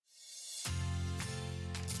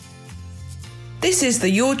This is the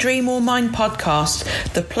Your Dream or Mine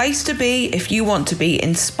podcast, the place to be if you want to be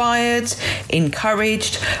inspired,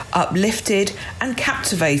 encouraged, uplifted and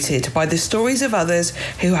captivated by the stories of others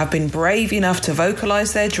who have been brave enough to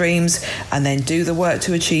vocalise their dreams and then do the work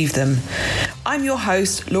to achieve them. I'm your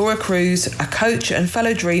host, Laura Cruz, a coach and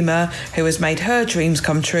fellow dreamer who has made her dreams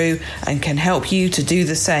come true and can help you to do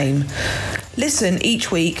the same. Listen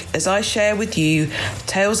each week as I share with you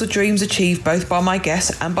tales of dreams achieved both by my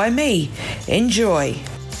guests and by me. Enjoy.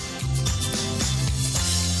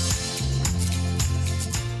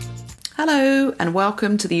 Hello and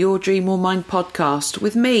welcome to the Your Dream or Mine podcast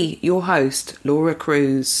with me, your host, Laura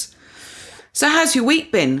Cruz. So how's your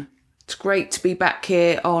week been? It's great to be back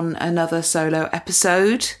here on another solo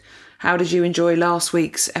episode. How did you enjoy last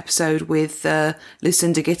week's episode with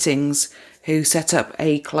Lucinda Gittings, who set up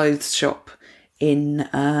a clothes shop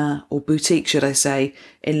or boutique, should I say,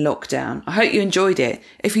 in lockdown? I hope you enjoyed it.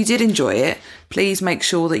 If you did enjoy it, please make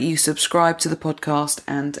sure that you subscribe to the podcast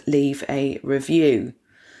and leave a review.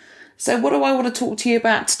 So what do I want to talk to you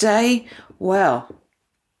about today? Well,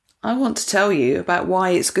 I want to tell you about why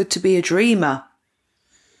it's good to be a dreamer.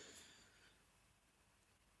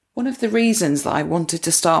 One of the reasons that I wanted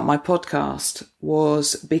to start my podcast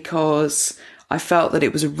was because I felt that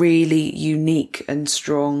it was a really unique and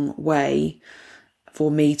strong way for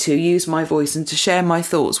me to use my voice and to share my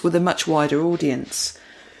thoughts with a much wider audience.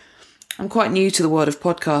 I'm quite new to the world of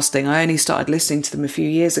podcasting. I only started listening to them a few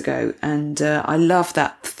years ago, and I love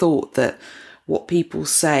that thought that what people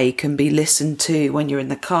say can be listened to when you're in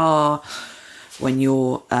the car, when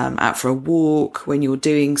you're out for a walk, when you're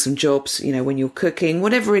doing some jobs, when you're cooking,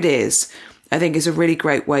 whatever it is. I think it's a really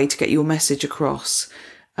great way to get your message across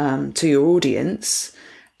to your audience.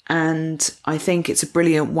 And I think it's a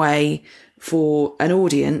brilliant way for an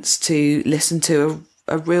audience to listen to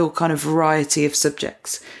a real kind of variety of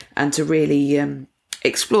subjects and to really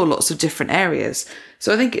explore lots of different areas.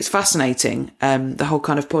 So I think it's fascinating, the whole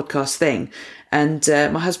kind of podcast thing. And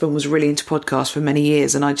my husband was really into podcasts for many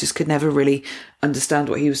years, and I just could never really understand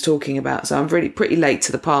what he was talking about. So I'm really pretty late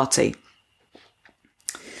to the party.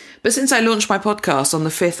 But since I launched my podcast on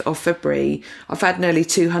the 5th of February, I've had nearly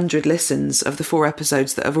 200 listens of the 4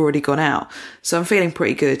 episodes that have already gone out. So I'm feeling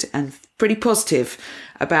pretty good and pretty positive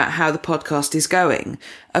about how the podcast is going.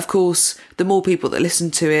 Of course, the more people that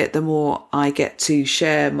listen to it, the more I get to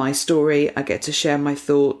share my story, I get to share my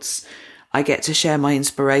thoughts, I get to share my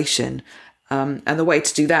inspiration. And the way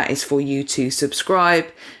to do that is for you to subscribe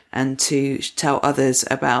and to tell others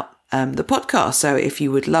about the podcast. So if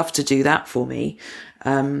you would love to do that for me,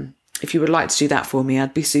 if you would like to do that for me,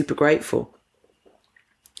 I'd be super grateful.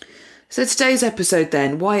 So today's episode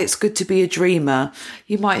then, why it's good to be a dreamer.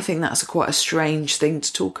 You might think that's quite a strange thing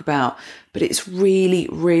to talk about, but it's really,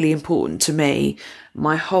 really important to me.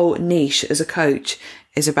 My whole niche as a coach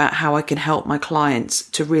is about how I can help my clients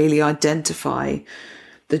to really identify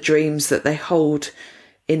the dreams that they hold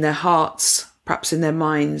in their hearts, perhaps in their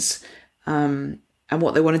minds, and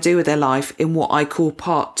what they want to do with their life in what I call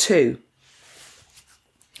part 2.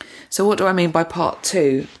 So what do I mean by part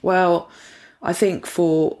 2? Well, I think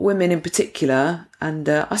for women in particular, and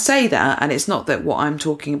I say that, and it's not that what I'm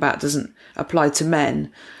talking about doesn't apply to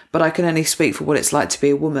men, but I can only speak for what it's like to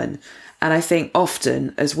be a woman. And I think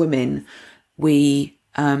often as women, we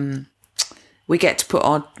get to put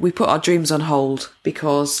our dreams on hold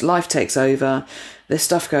because life takes over, there's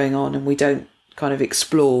stuff going on, and we don't kind of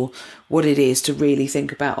explore what it is to really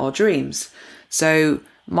think about our dreams. So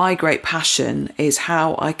my great passion is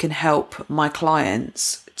how I can help my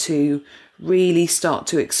clients to really start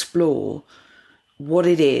to explore what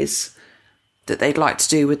it is that they'd like to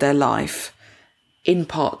do with their life in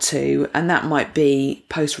part 2. And that might be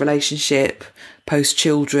post-relationship,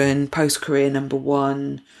 post-children, post-career number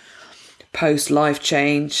 1, post-life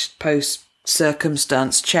change,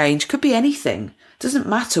 post-circumstance change. Could be anything. It doesn't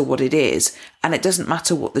matter what it is, and it doesn't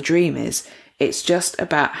matter what the dream is. It's just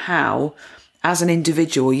about how, as an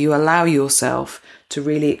individual, you allow yourself to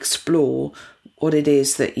really explore what it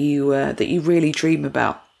is that you really dream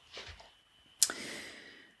about.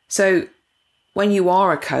 So when you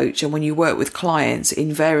are a coach and when you work with clients,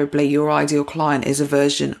 invariably your ideal client is a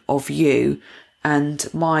version of you.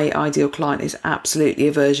 And my ideal client is absolutely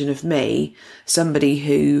a version of me, somebody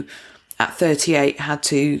who at 38 had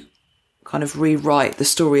to kind of rewrite the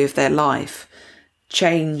story of their life,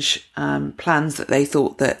 change plans that they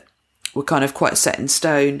thought that were kind of quite set in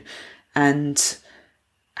stone, and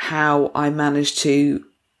how I managed to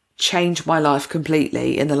change my life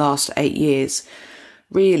completely in the last 8 years,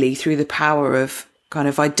 really through the power of kind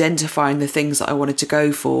of identifying the things that I wanted to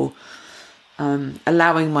go for,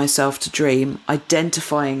 allowing myself to dream,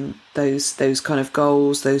 identifying those kind of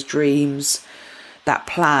goals, those dreams, that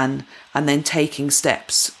plan, and then taking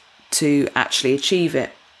steps to actually achieve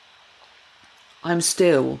it. I'm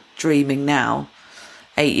still dreaming now,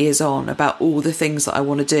 8 years on, about all the things that I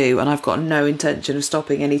want to do, and I've got no intention of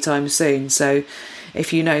stopping anytime soon. So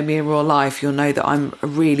if you know me in real life, you'll know that I'm a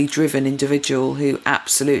really driven individual who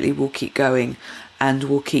absolutely will keep going and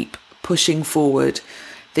will keep pushing forward,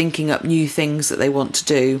 thinking up new things that they want to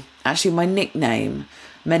do. Actually, my nickname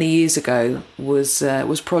many years ago was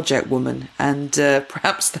Project Woman, and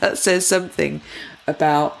perhaps that says something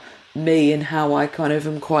about me and how I kind of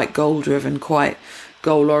am quite goal driven, quite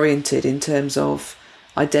goal oriented in terms of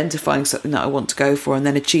identifying something that I want to go for and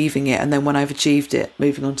then achieving it, and then when I've achieved it,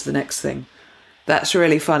 moving on to the next thing. That's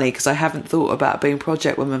really funny because I haven't thought about being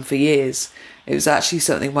Project Woman for years. It was actually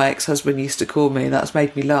something my ex-husband used to call me, and that's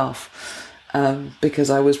made me laugh. Because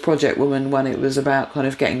I was Project Woman when it was about kind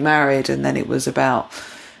of getting married, and then it was about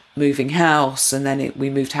moving house, and then we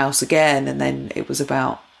moved house again, and then it was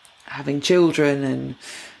about having children and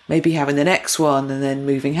maybe having the next one, and then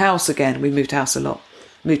moving house again. We moved house a lot,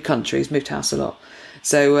 moved countries, moved house a lot.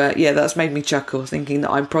 So that's made me chuckle, thinking that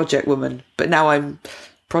I'm Project Woman, but now I'm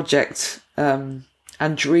Project and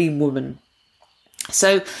Dream Woman.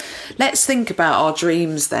 So let's think about our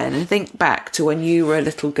dreams then, and think back to when you were a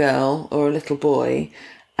little girl or a little boy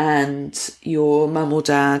and your mum or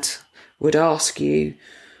dad would ask you,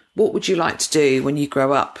 what would you like to do when you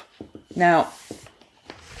grow up? Now,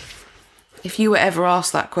 if you were ever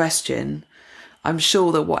asked that question, I'm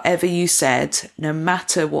sure that whatever you said, no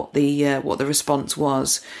matter what the response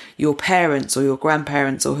was, your parents or your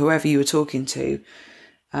grandparents or whoever you were talking to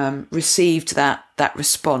received that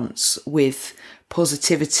response with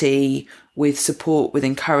positivity, with support, with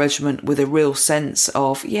encouragement, with a real sense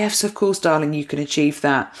of, yes, of course, darling, you can achieve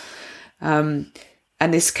that. And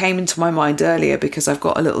this came into my mind earlier because I've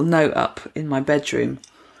got a little note up in my bedroom,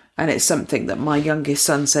 and it's something that my youngest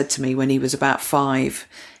son said to me when he was about 5.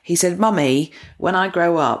 He said, Mummy, when I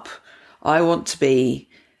grow up, I want to be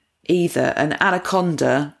either an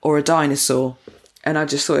anaconda or a dinosaur. And I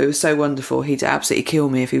just thought it was so wonderful. He'd absolutely kill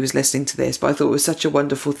me if he was listening to this, but I thought it was such a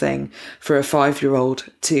wonderful thing for a 5-year-old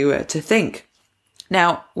to think.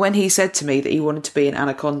 Now, when he said to me that he wanted to be an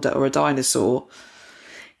anaconda or a dinosaur,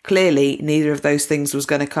 clearly neither of those things was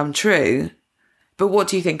going to come true. But what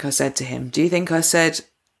do you think I said to him? Do you think I said,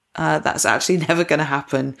 that's actually never going to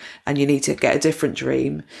happen and you need to get a different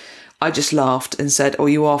dream? I just laughed and said, oh,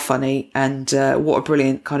 you are funny, and what a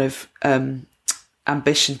brilliant kind of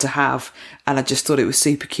ambition to have. And I just thought it was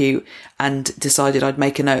super cute and decided I'd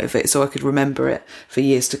make a note of it so I could remember it for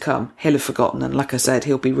years to come. He'll have forgotten, and like I said,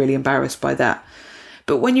 he'll be really embarrassed by that.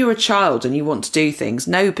 But when you're a child and you want to do things,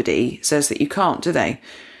 nobody says that you can't, do they?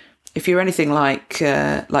 If you're anything like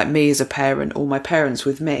me as a parent, or my parents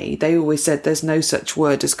with me, they always said there's no such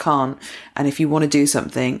word as can't. And if you want to do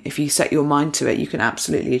something, if you set your mind to it, you can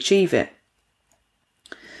absolutely achieve it.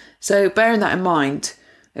 So bearing that in mind,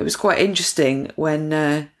 it was quite interesting when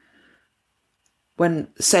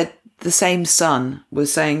said the same son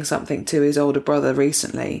was saying something to his older brother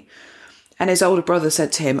recently, and his older brother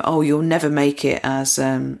said to him, oh, you'll never make it as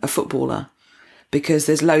a footballer because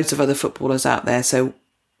there's loads of other footballers out there, so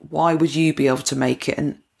why would you be able to make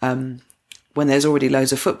it when there's already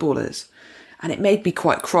loads of footballers? And it made me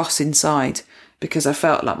quite cross inside because I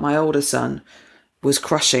felt like my older son was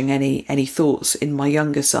crushing any thoughts in my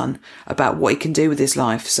younger son about what he can do with his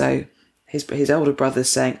life. So his older brother's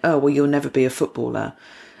saying, oh, well, you'll never be a footballer.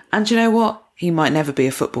 And you know what? He might never be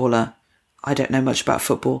a footballer. I don't know much about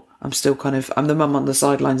football. I'm the mum on the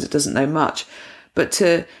sidelines that doesn't know much. But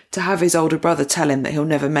to have his older brother tell him that he'll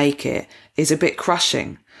never make it is a bit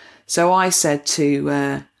crushing. So I said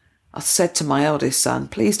to my eldest son,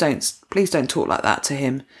 please don't talk like that to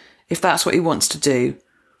him. If that's what he wants to do,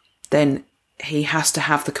 then he has to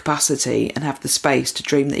have the capacity and have the space to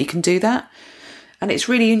dream that he can do that. And it's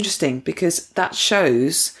really interesting because that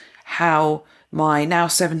shows how my now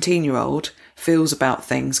 17-year-old feels about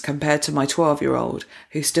things compared to my 12-year-old,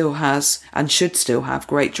 who still has and should still have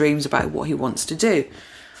great dreams about what he wants to do.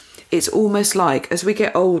 It's almost like as we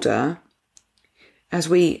get older, as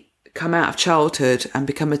we come out of childhood and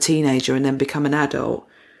become a teenager and then become an adult,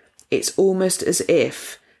 it's almost as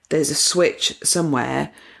if there's a switch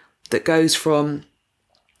somewhere that goes from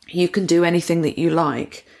you can do anything that you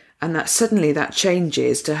like, and that suddenly that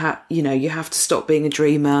changes to you have to stop being a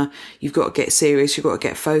dreamer, you've got to get serious, you've got to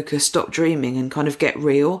get focused, stop dreaming and kind of get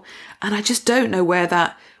real. And I just don't know where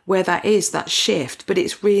that is, that shift, but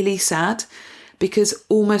it's really sad because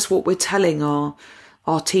almost what we're telling our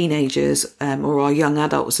teenagers or our young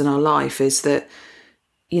adults in our life is that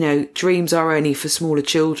dreams are only for smaller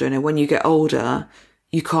children, and when you get older,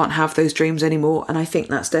 you can't have those dreams anymore. And I think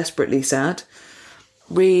that's desperately sad.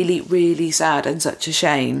 Really, really sad, and such a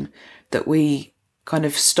shame that we kind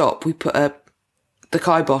of stop. We put the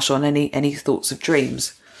kibosh on any thoughts of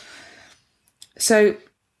dreams. So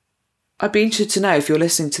I'd be interested to know, if you're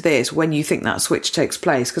listening to this, when you think that switch takes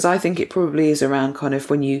place, because I think it probably is around kind of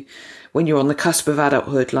when you're on the cusp of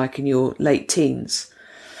adulthood, like in your late teens.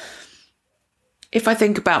 If I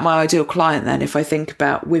think about my ideal client then, if I think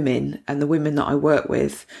about women and the women that I work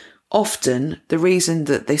with, often the reason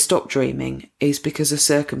that they stop dreaming is because of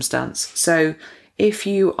circumstance. So if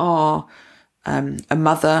you are a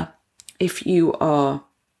mother, if you are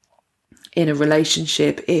in a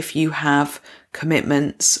relationship, if you have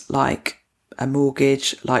commitments like a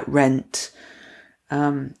mortgage, like rent,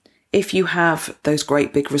 if you have those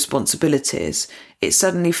great big responsibilities, it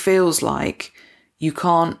suddenly feels like you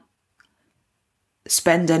can't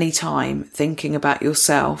spend any time thinking about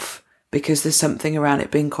yourself, because there's something around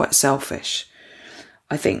it being quite selfish.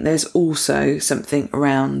 I think there's also something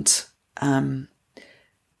around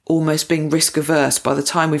almost being risk averse. By the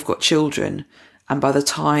time we've got children, and by the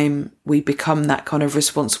time we become that kind of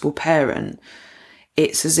responsible parent,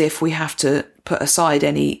 it's as if we have to put aside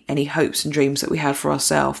any hopes and dreams that we had for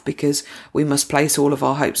ourselves, because we must place all of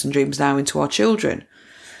our hopes and dreams now into our children.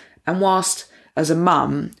 And whilst as a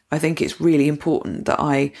mum, I think it's really important that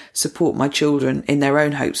I support my children in their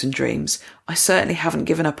own hopes and dreams, I certainly haven't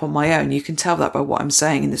given up on my own. You can tell that by what I'm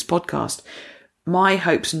saying in this podcast. My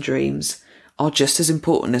hopes and dreams are just as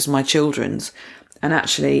important as my children's. And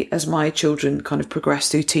actually, as my children kind of progress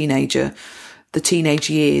through the teenage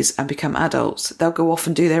years and become adults, they'll go off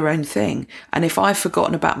and do their own thing. And if I've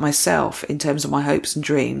forgotten about myself in terms of my hopes and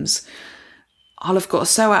dreams, I'll have got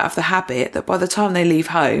so out of the habit that by the time they leave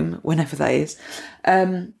home, whenever that is,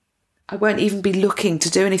 I won't even be looking to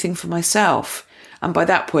do anything for myself. And by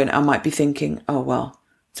that point, I might be thinking, oh, well,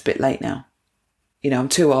 it's a bit late now. I'm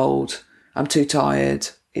too old, I'm too tired,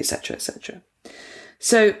 etc., etc.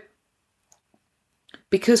 So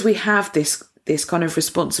because we have this kind of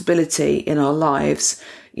responsibility in our lives,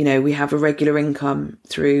 we have a regular income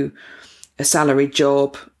through a salaried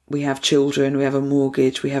job, we have children, we have a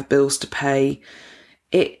mortgage, we have bills to pay.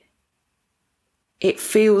 It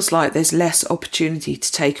feels like there's less opportunity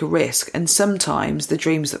to take a risk. And sometimes the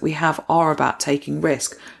dreams that we have are about taking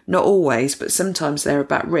risk. Not always, but sometimes they're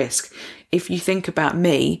about risk. If you think about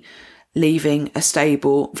me leaving a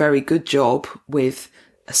stable, very good job with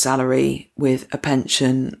a salary, with a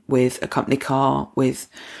pension, with a company car, with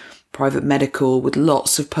private medical, with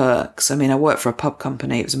lots of perks. I mean, I worked for a pub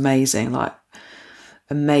company. It was amazing, like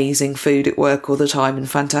amazing food at work all the time and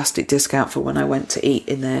fantastic discount for when I went to eat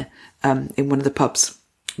in there, in one of the pubs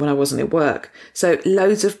when I wasn't at work. So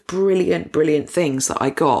loads of brilliant things that I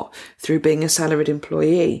got through being a salaried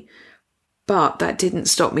employee. But that didn't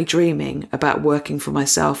stop me dreaming about working for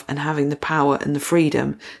myself and having the power and the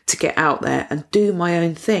freedom to get out there and do my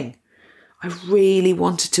own thing. I really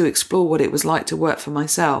wanted to explore what it was like to work for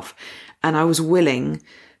myself. And I was willing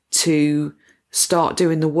to start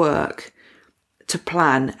doing the work to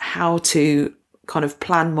plan how to kind of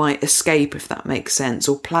plan my escape, if that makes sense,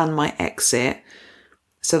 or plan my exit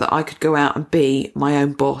so that I could go out and be my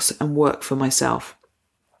own boss and work for myself.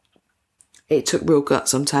 It took real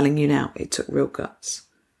guts, I'm telling you now. It took real guts.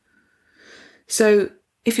 So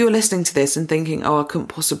if you're listening to this and thinking, oh, I couldn't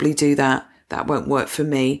possibly do that, that won't work for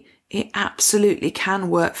me, it absolutely can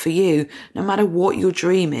work for you. No matter what your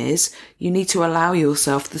dream is, you need to allow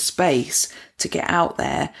yourself the space to get out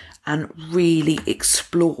there and really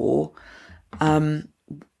explore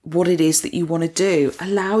what it is that you want to do.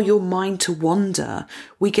 Allow your mind to wander.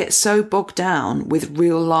 We get so bogged down with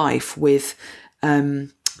real life, with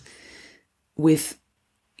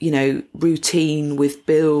routine, with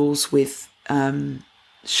bills, with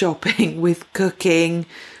shopping, with cooking,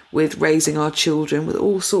 with raising our children, with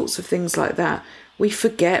all sorts of things like that. We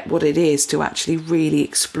forget what it is to actually really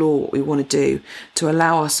explore what we want to do, to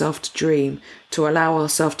allow ourselves to dream, to allow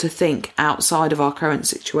ourselves to think outside of our current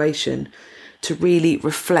situation, to really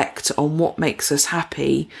reflect on what makes us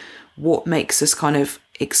happy, what makes us kind of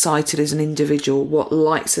excited as an individual, what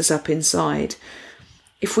lights us up inside.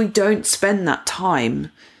 If we don't spend that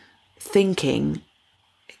time thinking,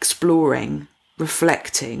 exploring,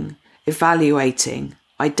 reflecting, evaluating,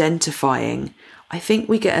 identifying, I think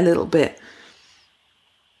we get a little bit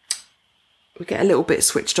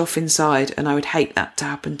switched off inside, and I would hate that to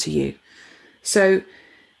happen to you. So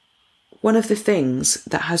one of the things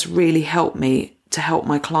that has really helped me to help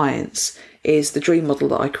my clients is the dream model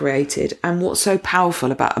that I created. And what's so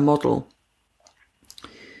powerful about a model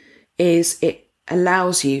is it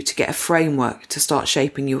allows you to get a framework to start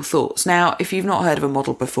shaping your thoughts. Now, if you've not heard of a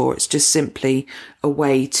model before, it's just simply a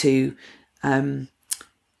way to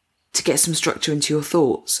get some structure into your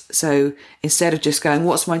thoughts. So instead of just going,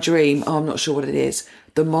 what's my dream? Oh, I'm not sure what it is.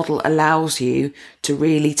 The model allows you to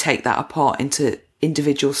really take that apart into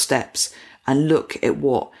individual steps and look at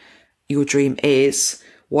what your dream is,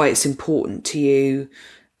 why it's important to you,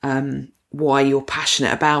 why you're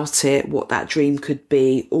passionate about it, what that dream could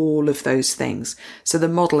be, all of those things. So the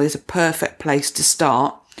model is a perfect place to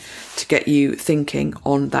start to get you thinking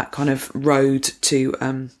on that kind of road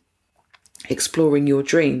to exploring your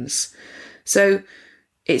dreams. So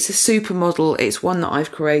it's a super model. It's one that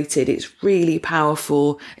I've created. It's really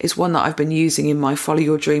powerful. It's one that I've been using in my Follow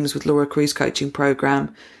Your Dreams with Laura Cruz coaching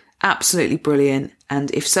program. Absolutely brilliant.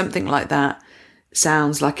 And if something like that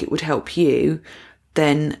sounds like it would help you,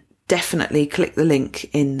 then definitely click the link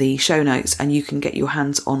in the show notes and you can get your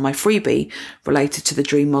hands on my freebie related to the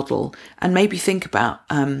dream model, and maybe think about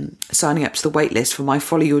signing up to the waitlist for my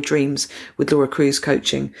Follow Your Dreams with Laura Cruz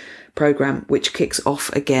coaching program, which kicks off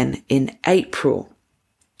again in April.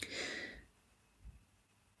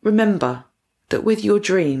 Remember that with your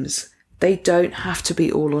dreams, they don't have to be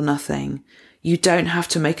all or nothing. You don't have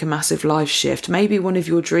to make a massive life shift. Maybe one of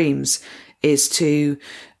your dreams is to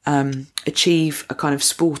achieve a kind of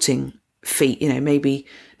sporting feat. You know, maybe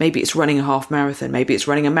it's running a half marathon, maybe it's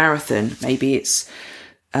running a marathon, maybe it's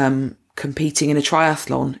competing in a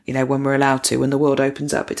triathlon, you know, when we're allowed to, when the world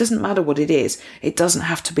opens up. It doesn't matter what it is. It doesn't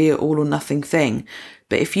have to be an all or nothing thing.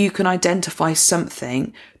 But if you can identify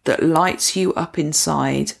something that lights you up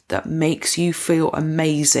inside, that makes you feel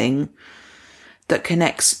amazing, that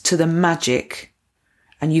connects to the magic,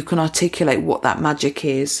 and you can articulate what that magic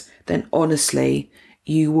is, then honestly,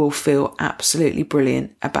 you will feel absolutely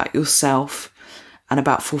brilliant about yourself and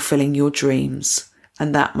about fulfilling your dreams.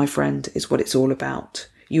 And that, my friend, is what it's all about.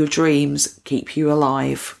 Your dreams keep you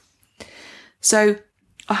alive. So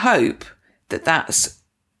I hope that that's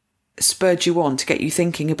spurred you on to get you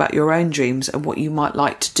thinking about your own dreams and what you might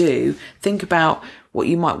like to do. Think about what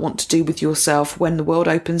you might want to do with yourself when the world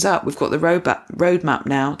opens up. We've got the roadmap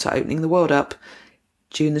now to opening the world up,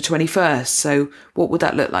 June the 21st. So what would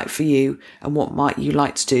that look like for you, and what might you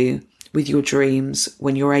like to do with your dreams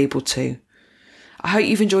when you're able to? I hope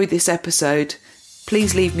you've enjoyed this episode.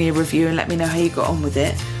 Please leave me a review and let me know how you got on with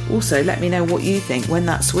it. Also, let me know what you think when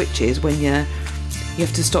that switches, when you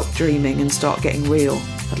have to stop dreaming and start getting real.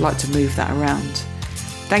 I'd like to move that around.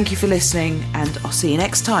 Thank you for listening, and I'll see you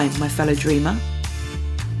next time, my fellow dreamer.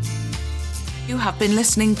 You have been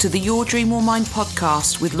listening to the Your Dream or Mine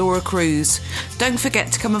podcast with Laura Cruz. Don't forget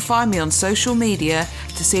to come and find me on social media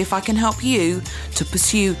to see if I can help you to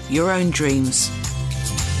pursue your own dreams.